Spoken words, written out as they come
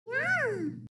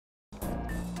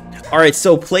Alright,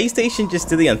 so PlayStation just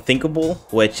did the unthinkable,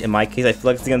 which in my case I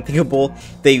feel like it's the unthinkable.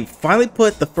 They finally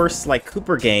put the first Sly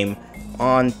Cooper game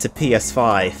onto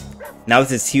PS5. Now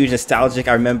this is huge nostalgic.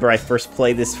 I remember I first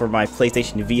played this for my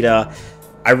PlayStation Vita.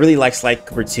 I really like Sly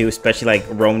Cooper 2, especially like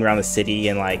roaming around the city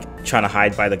and like trying to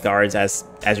hide by the guards as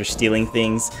you're stealing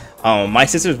things. My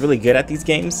sister's really good at these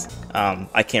games.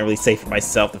 I can't really say for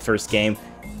myself the first game.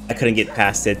 I couldn't get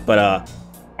past it, but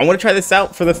I want to try this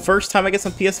out for the first time I guess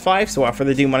on PS5. So without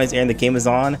further ado, my name's Aaron, the game is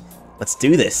on. Let's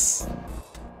do this.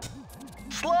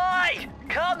 Sly!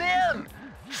 Come in!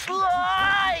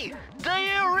 Sly! Do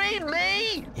you read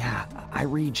me? Yeah, I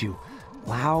read you.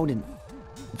 Loud and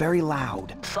very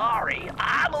loud. Sorry,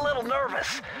 I'm a little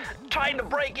nervous. Trying to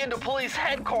break into police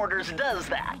headquarters does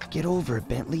that. Get over it,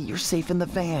 Bentley. You're safe in the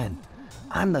van.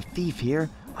 I'm the thief here.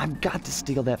 I've got to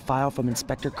steal that file from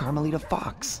Inspector Carmelita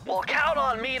Fox. Well, count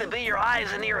on me to be your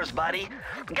eyes and ears, buddy.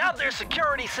 Got their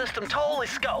security system totally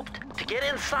scoped. To get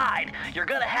inside, you're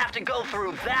gonna have to go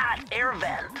through that air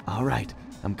vent. All right,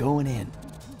 I'm going in.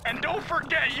 And don't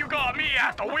forget you got me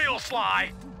at the wheel,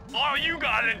 Sly. All you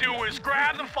gotta do is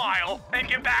grab the file and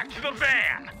get back to the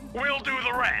van. We'll do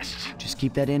the rest. Just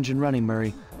keep that engine running,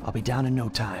 Murray. I'll be down in no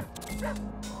time.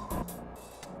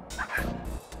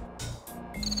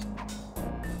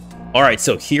 Alright,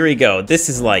 so here we go. This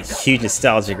is like huge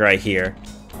nostalgic right here.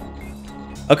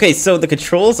 Okay, so the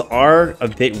controls are a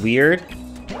bit weird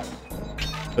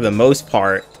for the most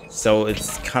part, so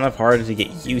it's kind of hard to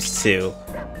get used to.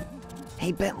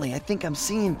 Hey, Bentley, I think I'm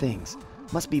seeing things.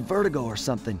 Must be vertigo or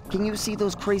something. Can you see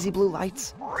those crazy blue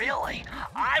lights? Really?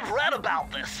 I've read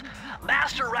about this.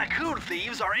 Master raccoon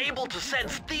thieves are able to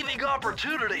sense thieving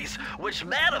opportunities, which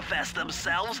manifest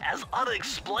themselves as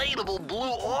unexplainable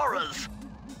blue auras.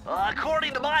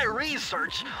 According to my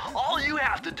research, all you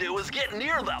have to do is get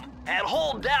near them and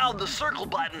hold down the circle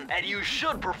button, and you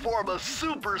should perform a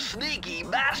super sneaky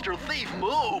master thief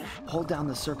move. Hold down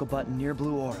the circle button near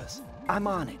blue auras. I'm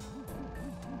on it.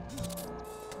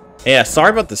 Yeah, sorry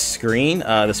about the screen.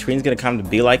 The screen's gonna come to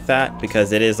be like that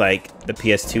because it is like the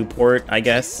PS2 port, I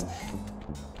guess.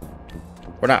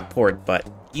 Or not port, but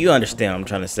you understand what I'm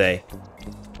trying to say.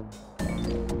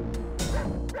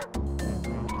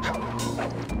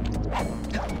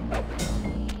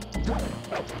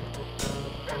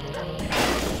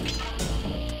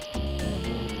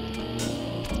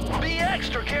 Be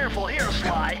extra careful here,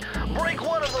 Sly. Break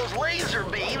one of those laser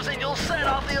beams and you'll set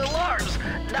off the alarms.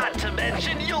 Not to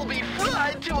mention, you'll be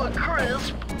fried to a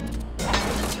crisp.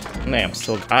 Man,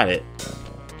 still got it.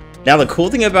 Now the cool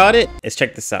thing about it is,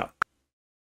 check this out.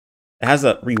 It has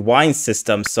a rewind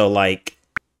system, so like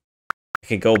I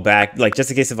can go back, like just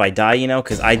in case if I die, you know,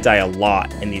 because I die a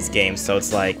lot in these games. So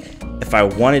it's like if I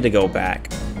wanted to go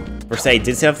back, or say I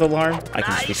did set off the alarm, I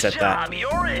can just reset that. Nice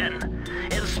job, you're in.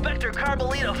 Inspector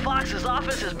Carmelita Fox's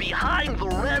office is behind the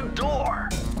red door.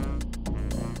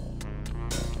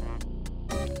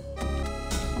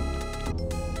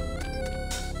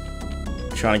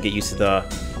 Trying to get used to the,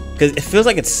 because it feels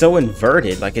like it's so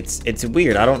inverted, like it's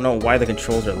weird. I don't know why the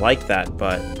controls are like that,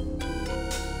 but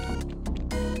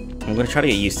I'm gonna try to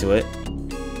get used to it.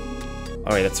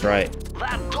 Alright, that's right.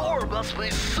 That door must be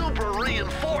super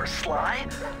reinforced, Sly.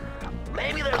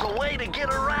 Maybe there's a way to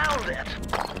get around it.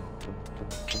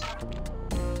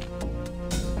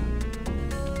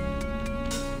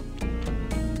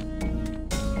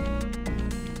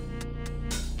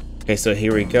 Okay, so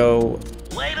here we go.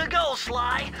 Way to go,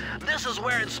 Sly! This is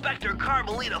where Inspector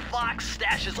Carmelita Fox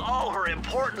stashes all her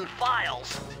important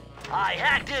files. I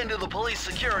hacked into the police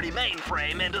security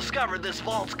mainframe and discovered this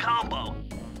vault's combo.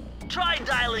 Try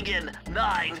dialing in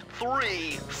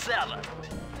 937.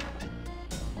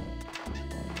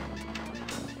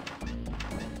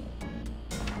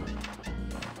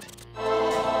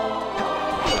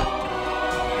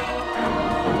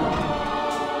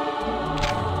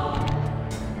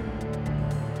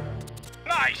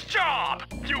 Nice job!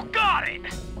 You got it!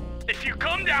 If you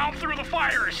come down through the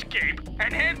fire escape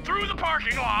and head through the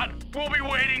parking lot, we'll be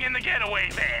waiting in the getaway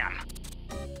van.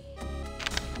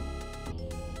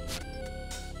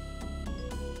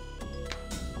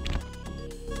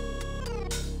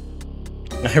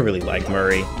 I really like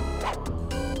Murray.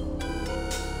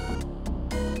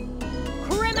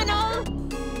 Criminal!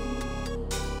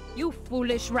 You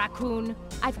foolish raccoon.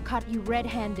 I've caught you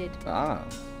red-handed. Ah,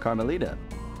 Carmelita.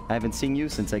 I haven't seen you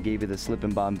since I gave you the slip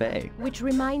in Bombay. Which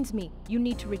reminds me, you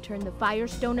need to return the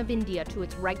Firestone of India to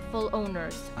its rightful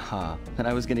owners. And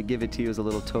I was gonna give it to you as a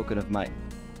little token of my...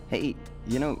 Hey,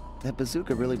 you know, that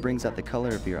bazooka really brings out the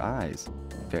color of your eyes.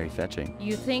 Very fetching.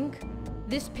 You think?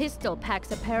 This pistol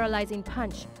packs a paralyzing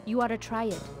punch. You ought to try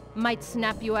it. Might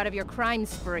snap you out of your crime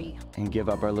spree. And give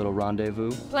up our little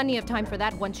rendezvous? Plenty of time for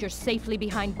that once you're safely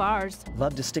behind bars.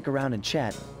 Love to stick around and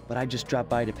chat, but I just dropped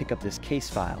by to pick up this case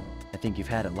file. I think you've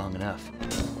had it long enough.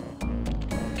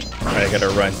 Alright, I gotta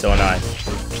run, don't I?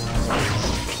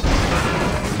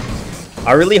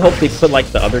 I really hope they put like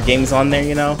the other games on there,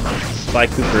 you know? Sly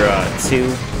Cooper 2.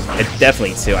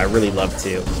 Definitely 2. I really love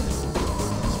 2.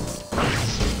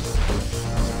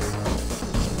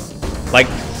 Like,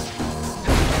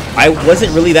 I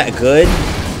wasn't really that good.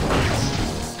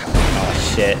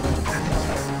 Oh shit.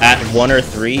 At 1 or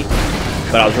 3,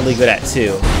 but I was really good at 2.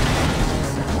 You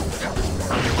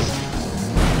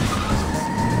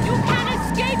can't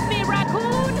escape me,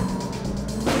 raccoon!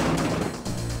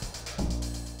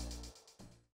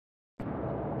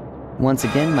 Once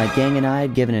again, my gang and I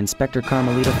had given Inspector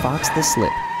Carmelita Fox the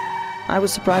slip. I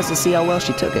was surprised to see how well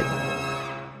she took it.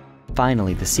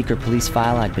 Finally, the secret police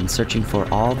file I'd been searching for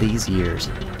all these years.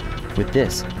 With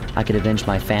this, I could avenge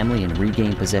my family and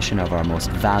regain possession of our most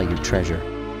valued treasure.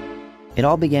 It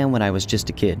all began when I was just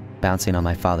a kid, bouncing on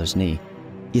my father's knee.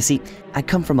 You see, I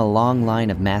come from a long line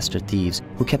of master thieves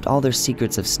who kept all their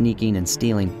secrets of sneaking and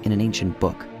stealing in an ancient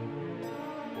book.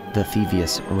 The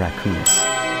Thievius Raccoonus.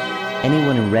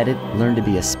 Anyone who read it learned to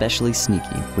be especially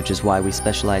sneaky, which is why we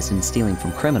specialized in stealing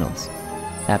from criminals.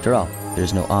 After all,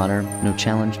 there's no honor, no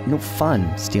challenge, no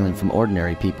fun stealing from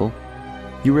ordinary people.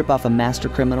 You rip off a master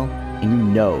criminal, and you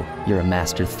know you're a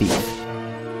master thief.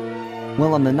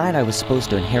 Well, on the night I was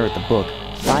supposed to inherit the book,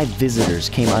 5 visitors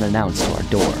came unannounced to our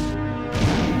door.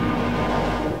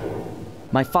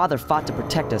 My father fought to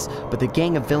protect us, but the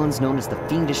gang of villains known as the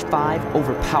Fiendish Five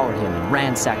overpowered him and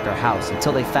ransacked our house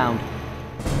until they found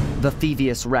the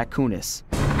Thievius Raccoonus.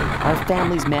 Our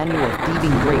family's manual of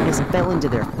thieving greatness fell into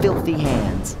their filthy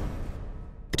hands.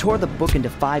 They tore the book into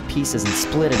 5 pieces and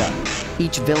split it up,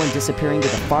 each villain disappearing to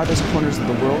the farthest corners of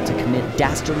the world to commit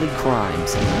dastardly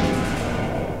crimes.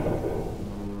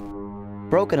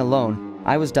 Broken alone,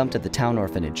 I was dumped at the town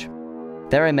orphanage.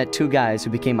 There I met 2 guys who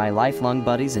became my lifelong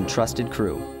buddies and trusted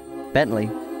crew.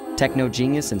 Bentley, techno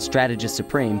genius and strategist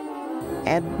supreme,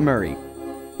 and Murray,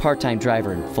 part-time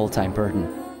driver and full-time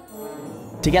burden.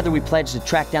 Together we pledged to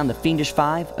track down the Fiendish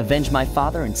Five, avenge my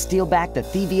father, and steal back the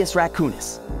Thievius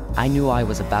Raccoonus. I knew I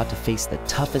was about to face the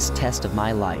toughest test of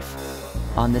my life.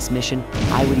 On this mission,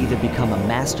 I would either become a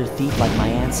master thief like my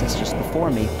ancestors before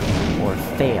me, or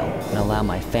fail and allow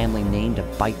my family name to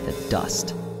bite the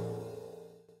dust.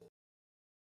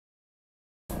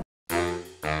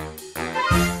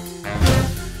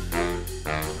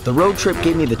 The road trip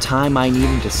gave me the time I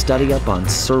needed to study up on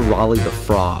Sir Raleigh the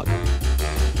Frog.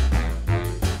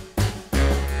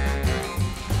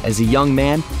 As a young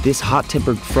man, this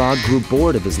hot-tempered frog grew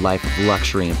bored of his life of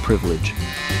luxury and privilege.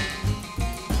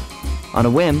 On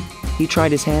a whim, he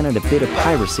tried his hand at a bit of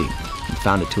piracy and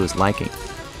found it to his liking.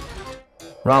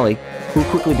 Raleigh, who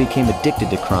quickly became addicted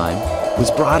to crime,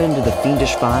 was brought into the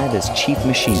Fiendish Five as chief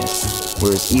machinist,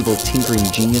 where his evil tinkering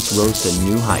genius rose to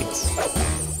new heights.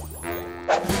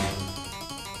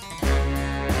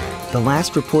 The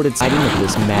last reported sighting of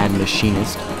this mad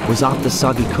machinist was off the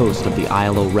soggy coast of the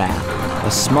Isle o' Wrath, a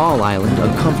small island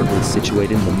uncomfortably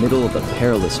situated in the middle of the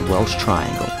perilous Welsh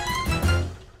Triangle.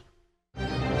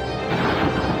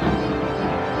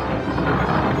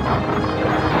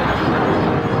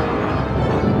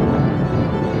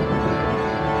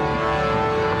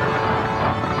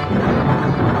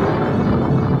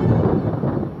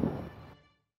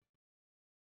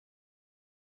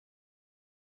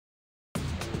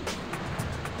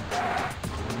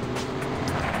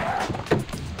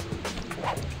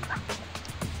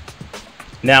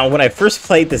 Now, when I first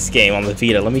played this game on the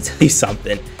Vita, let me tell you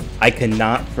something. I could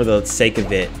not, for the sake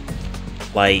of it,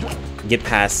 like, get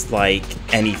past, like,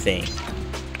 anything.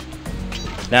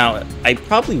 Now, I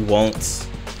probably won't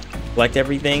collect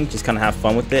everything, just kind of have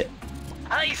fun with it.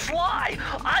 Hey, Sly!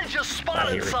 I just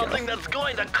spotted something that's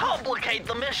going to complicate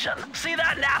the mission. See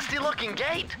that nasty-looking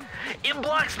gate? It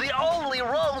blocks the only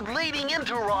road leading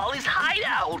into Raleigh's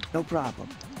hideout. No problem.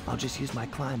 I'll just use my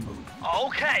climb move.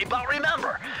 Okay, but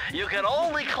remember, you can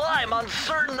only climb on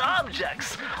certain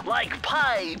objects, like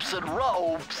pipes and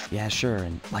ropes. Yeah, sure,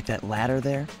 and like that ladder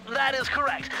there? That is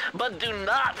correct, but do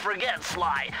not forget,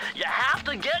 Sly. You have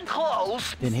to get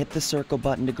close. Then hit the circle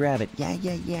button to grab it.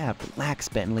 Yeah. Relax,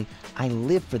 Bentley. I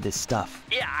live for this stuff.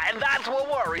 Yeah, and that's what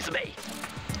worries me.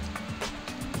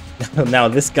 Now,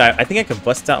 this guy, I think I could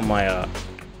bust out my,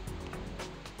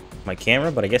 my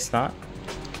camera, but I guess not.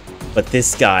 But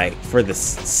this guy, for the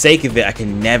sake of it, I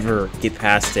can never get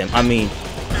past him. I mean,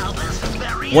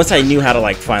 once I knew how to,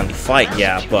 like, finally fight,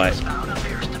 yeah, but...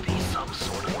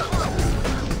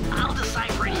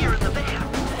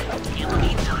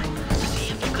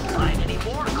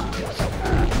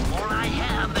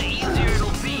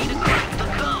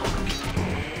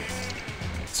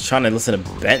 trying to listen to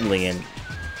Bentley and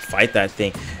fight that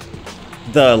thing.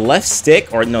 The left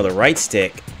stick, or no, the right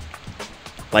stick,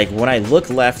 like when I look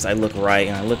left, I look right,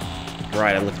 and I look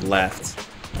right, I look left.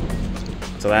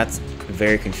 So that's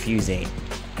very confusing.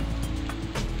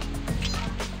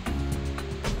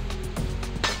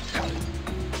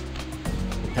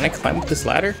 Can I climb up this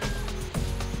ladder?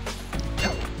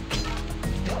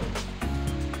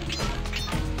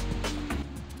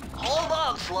 Hold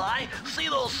on, Sly. See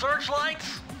those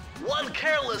searchlights? One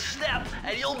careless step,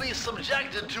 and you'll be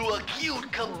subjected to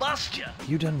acute combustion.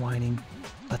 You done whining?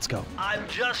 Let's go. I'm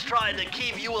just trying to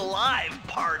keep you alive,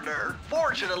 partner.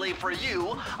 Fortunately for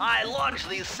you, I launched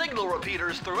these signal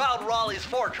repeaters throughout Raleigh's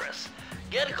fortress.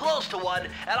 Get close to one,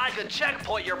 and I can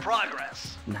checkpoint your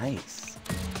progress. Nice.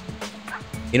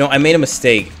 You know, I made a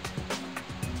mistake.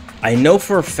 I know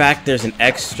for a fact there's an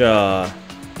extra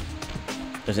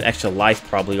life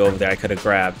probably over there I could have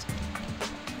grabbed.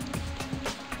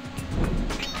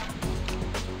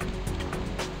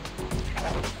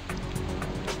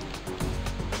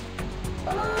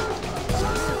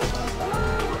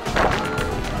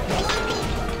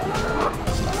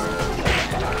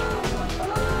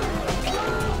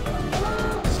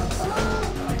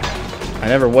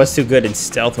 I never was too good in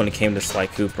stealth when it came to Sly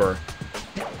Cooper.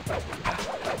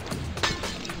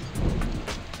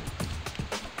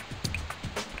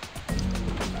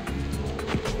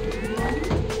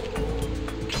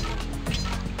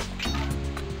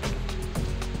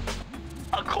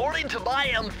 According to my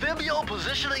amphibio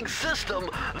positioning system,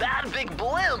 that big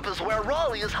blimp is where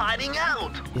Raleigh is hiding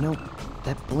out. You know,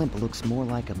 that blimp looks more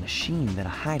like a machine than a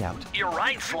hideout. You're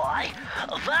right, Sly.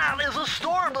 That is a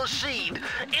storm machine.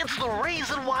 It's the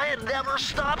reason why it never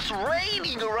stops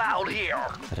raining around here.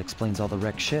 That explains all the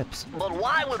wrecked ships. But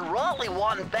why would Raleigh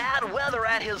want bad weather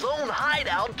at his own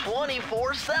hideout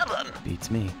 24/7?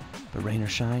 Beats me. But rain or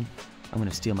shine, I'm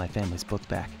gonna steal my family's book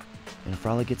back. And if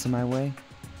Raleigh gets in my way,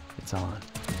 it's on.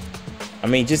 I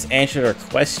mean, just answer her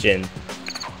question.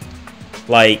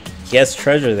 Like, he has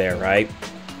treasure there, right?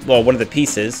 Well, one of the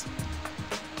pieces.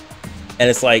 And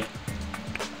it's like,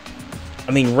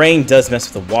 I mean, rain does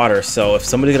mess with the water, so if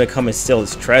somebody's gonna come and steal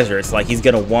his treasure, it's like he's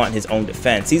gonna want his own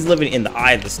defense. He's living in the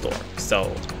eye of the storm,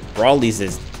 so Raleigh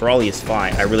is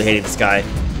fine. I really hated this guy.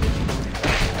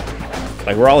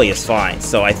 Like, Raleigh is fine,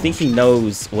 so I think he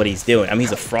knows what he's doing. I mean,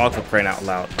 he's a frog for crying out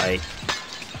loud. Like,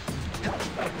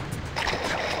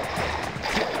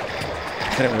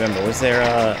 I couldn't remember. Was there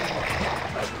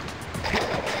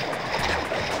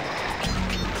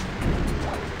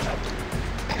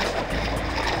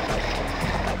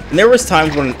And there was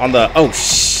times when on the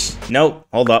nope,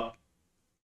 hold up.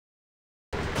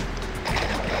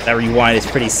 That rewind is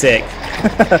pretty sick.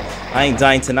 I ain't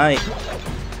dying tonight.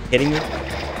 Kidding me?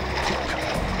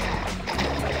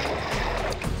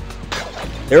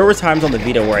 There were times on the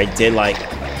Vita where I did like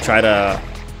try to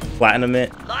platinum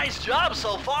it. Nice job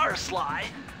so far, Sly.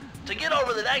 To get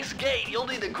over the next gate, you'll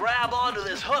need to grab onto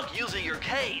this hook using your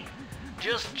cane.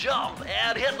 Just jump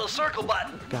and hit the circle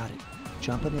button. Got it.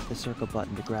 Jump and hit the circle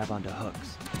button to grab onto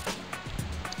hooks.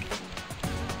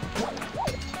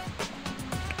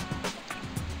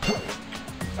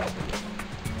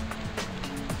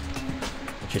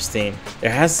 Interesting. There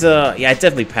has yeah, I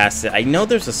definitely passed it. I know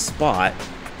there's a spot.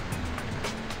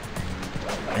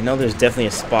 I know there's definitely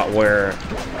a spot where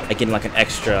I get like an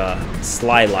extra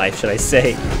Sly life, should I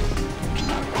say.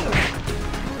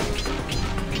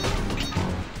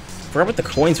 Forgot what the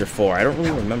coins are for. I don't really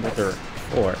remember what they're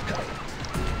for.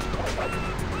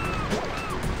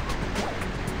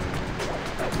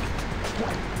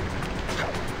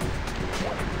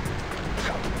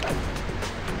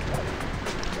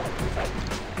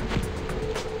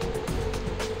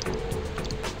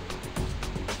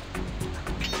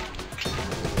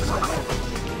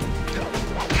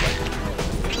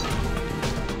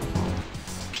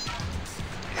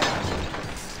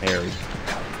 There we go.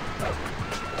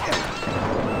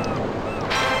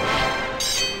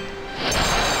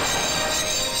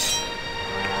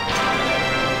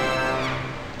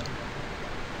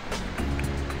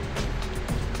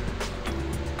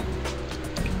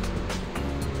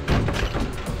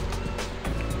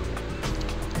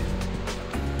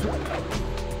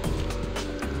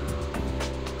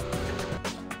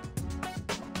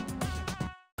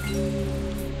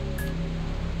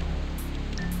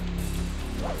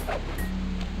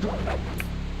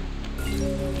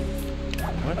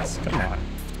 What? Come on.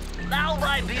 Now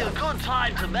might be a good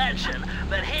time to mention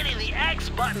that hitting the X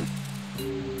button.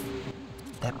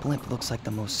 That blimp looks like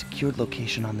the most secured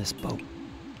location on this boat.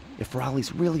 If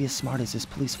Raleigh's really as smart as his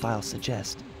police files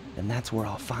suggest, and that's where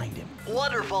I'll find him.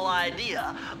 Wonderful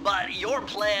idea, but your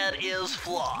plan is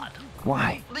flawed.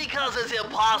 Why? Because it's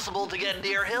impossible to get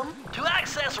near him. To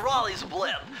access Raleigh's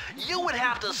blimp, you would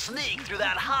have to sneak through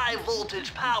that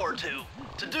high-voltage power tube.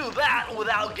 To do that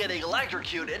without getting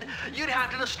electrocuted, you'd have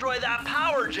to destroy that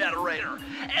power generator.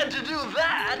 And to do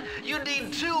that, you'd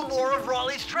need 2 more of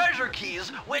Raleigh's treasure keys,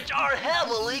 which are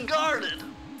heavily guarded.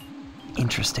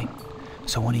 Interesting.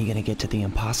 So when are you gonna get to the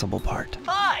impossible part?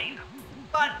 Fine.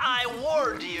 But I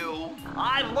warned you.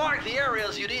 I've marked the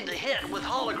areas you need to hit with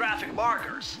holographic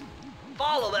markers.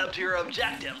 Follow them to your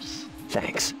objectives.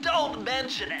 Thanks. Don't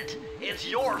mention it. It's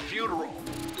your funeral.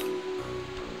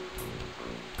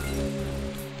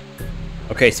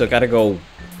 Okay, so I gotta go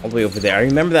all the way over there. I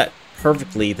remember that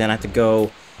perfectly. Then I have to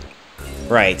go...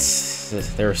 Right.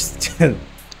 There's... I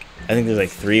think there's like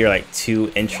 3 or like 2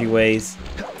 entryways.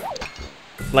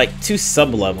 Like 2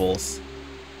 sub-levels.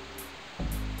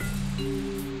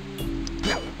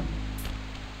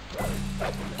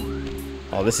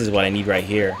 Oh, this is what I need right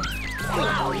here.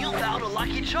 Wow, you found a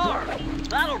lucky charm.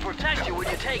 That'll protect you when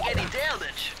you take any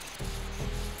damage.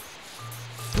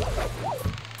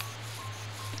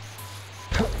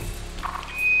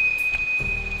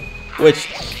 Which...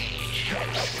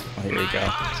 Oh, here we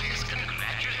go.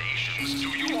 Congratulations to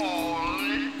you all.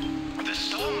 The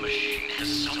storm machine has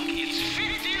sunk its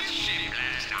 50th ship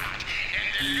last night, and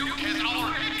the loot has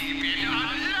already been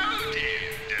unloaded.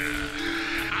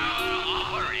 Our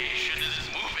operation is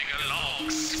moving along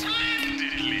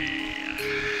splendidly,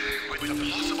 with the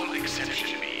possible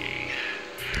exception being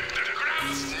the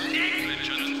gross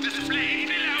negligence displayed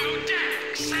below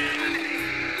decks, and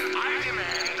I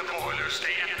demand the boilers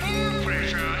stay at full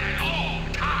pressure at all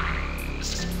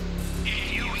times.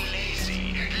 If you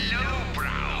lazy,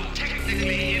 lowbrow,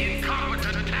 technically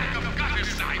incompetent pack of gutter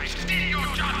snipes did your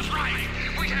jobs right,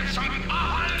 we'd have some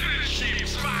 100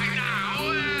 ships by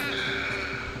now.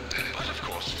 But of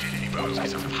course, filling boats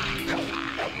is a fine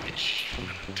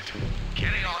achievement.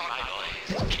 Carry on, my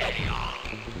boys, carry on.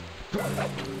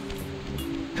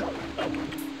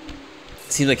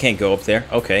 Seems I can't go up there.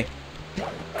 Okay.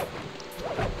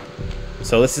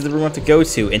 So this is the room I have to go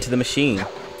to, into the machine.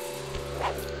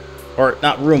 Or,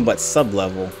 not room, but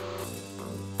sub-level.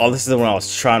 Oh, this is the one I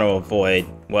was trying to avoid.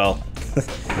 Well.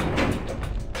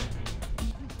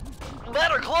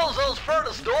 Better close those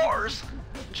furnace doors.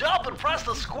 Jump and press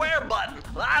the square button.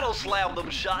 That'll slam them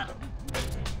shut.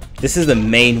 This is the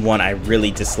main one I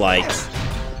really disliked.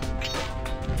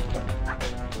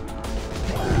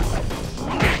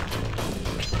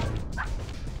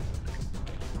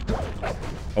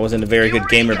 I wasn't a very good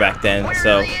gamer back then,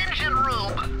 so... The engine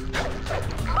room.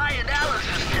 My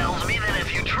analysis tells me that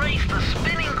if you trace the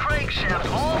spinning crankshaft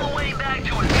all the way back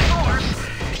to its source,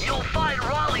 you'll find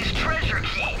Raleigh's treasure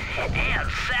key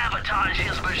and sabotage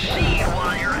his machine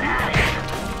while you're at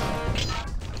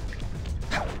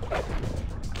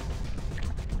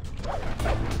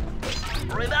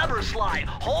it. Remember, Sly,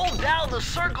 hold down the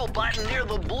circle button near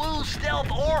the blue stealth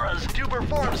auras to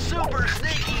perform super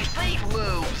sneaky thief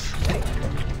moves.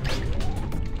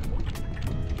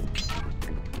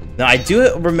 Now, I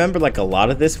do remember, like, a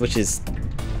lot of this, which is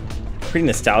pretty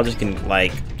nostalgic and,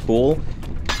 like, cool.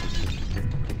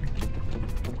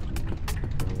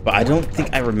 But I don't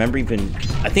think I remember even...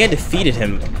 I think I defeated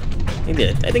him. I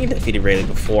think I defeated Rayleigh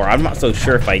before. I'm not so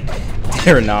sure if I did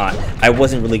or not. I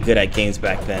wasn't really good at games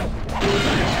back then.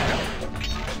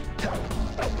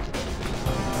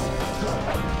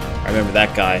 I remember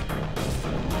that guy.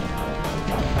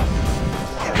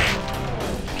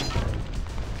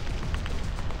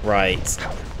 Right.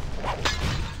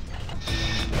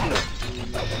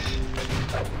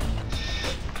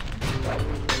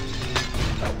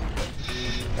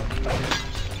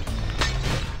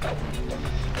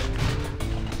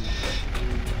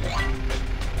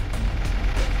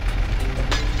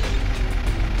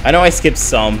 I know I skipped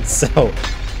some, so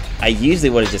I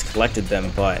usually would have just collected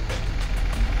them, but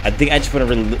I think I just want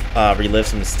to relive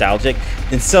some nostalgic.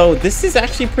 And so this is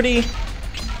actually pretty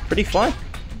fun.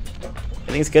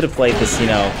 I think it's good to play this, you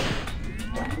know,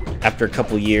 after a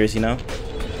couple years, you know.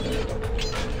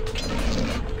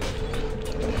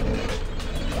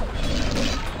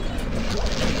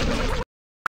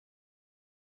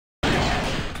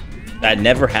 That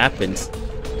never happened.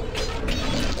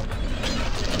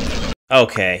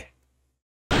 Okay.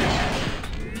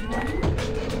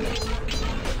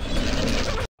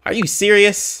 Are you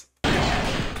serious?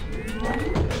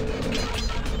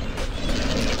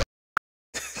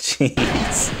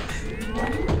 Jeez.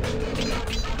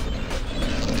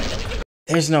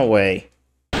 There's no way.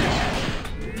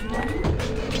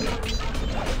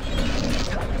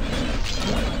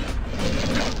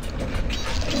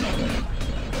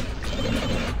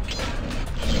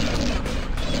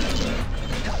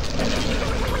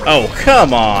 Oh,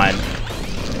 come on!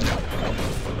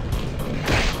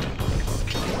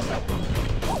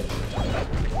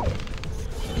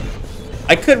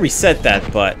 I could reset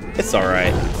that, but it's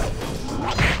alright.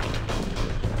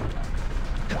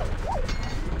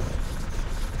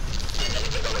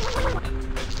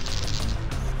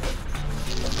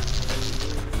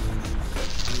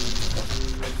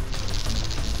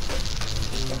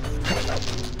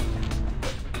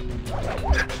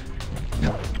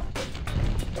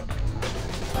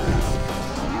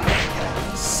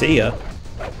 See ya.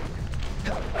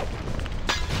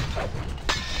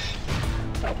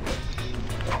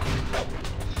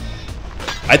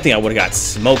 I think I would have got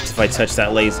smoked if I touched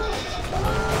that laser.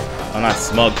 Well, not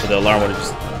smoked, but the alarm would have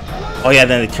just... Oh yeah,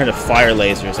 then they turned to fire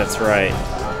lasers, that's right.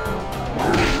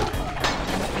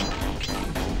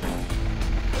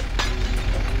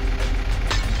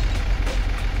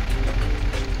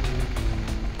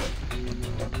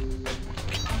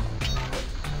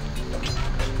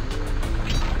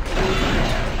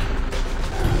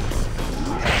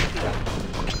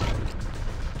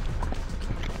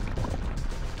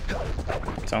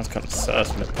 Sounds kind of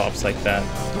sus when it pops like that.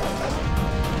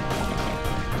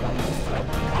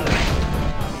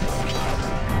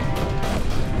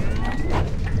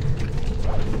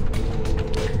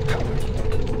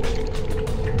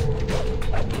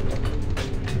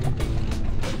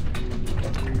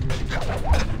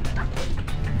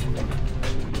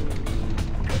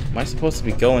 Am I supposed to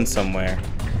be going somewhere?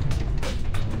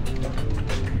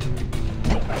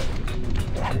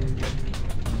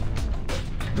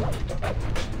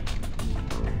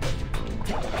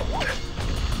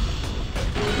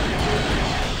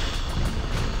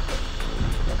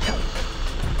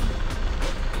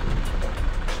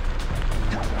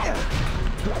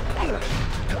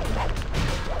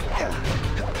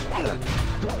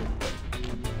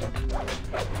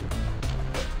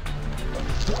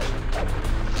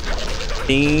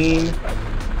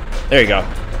 There you go.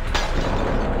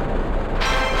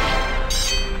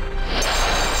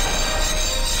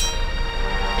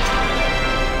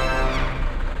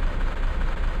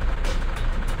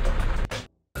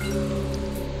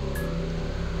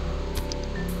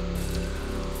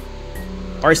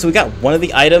 Alright, so we got one of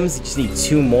the items. You just need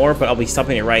 2 more, but I'll be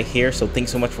stopping it right here. So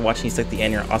thanks so much for watching. You stuck to the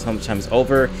end. Your awesome time is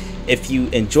over. If you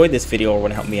enjoyed this video or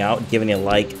want to help me out, giving it a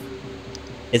like,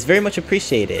 it's very much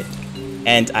appreciated.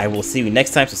 And I will see you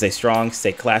next time, so stay strong,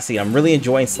 stay classy. I'm really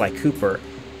enjoying Sly Cooper.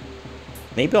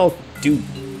 Maybe I'll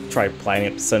try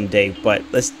playing it someday, but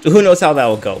who knows how that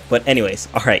will go. But anyways,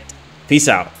 alright, peace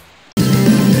out.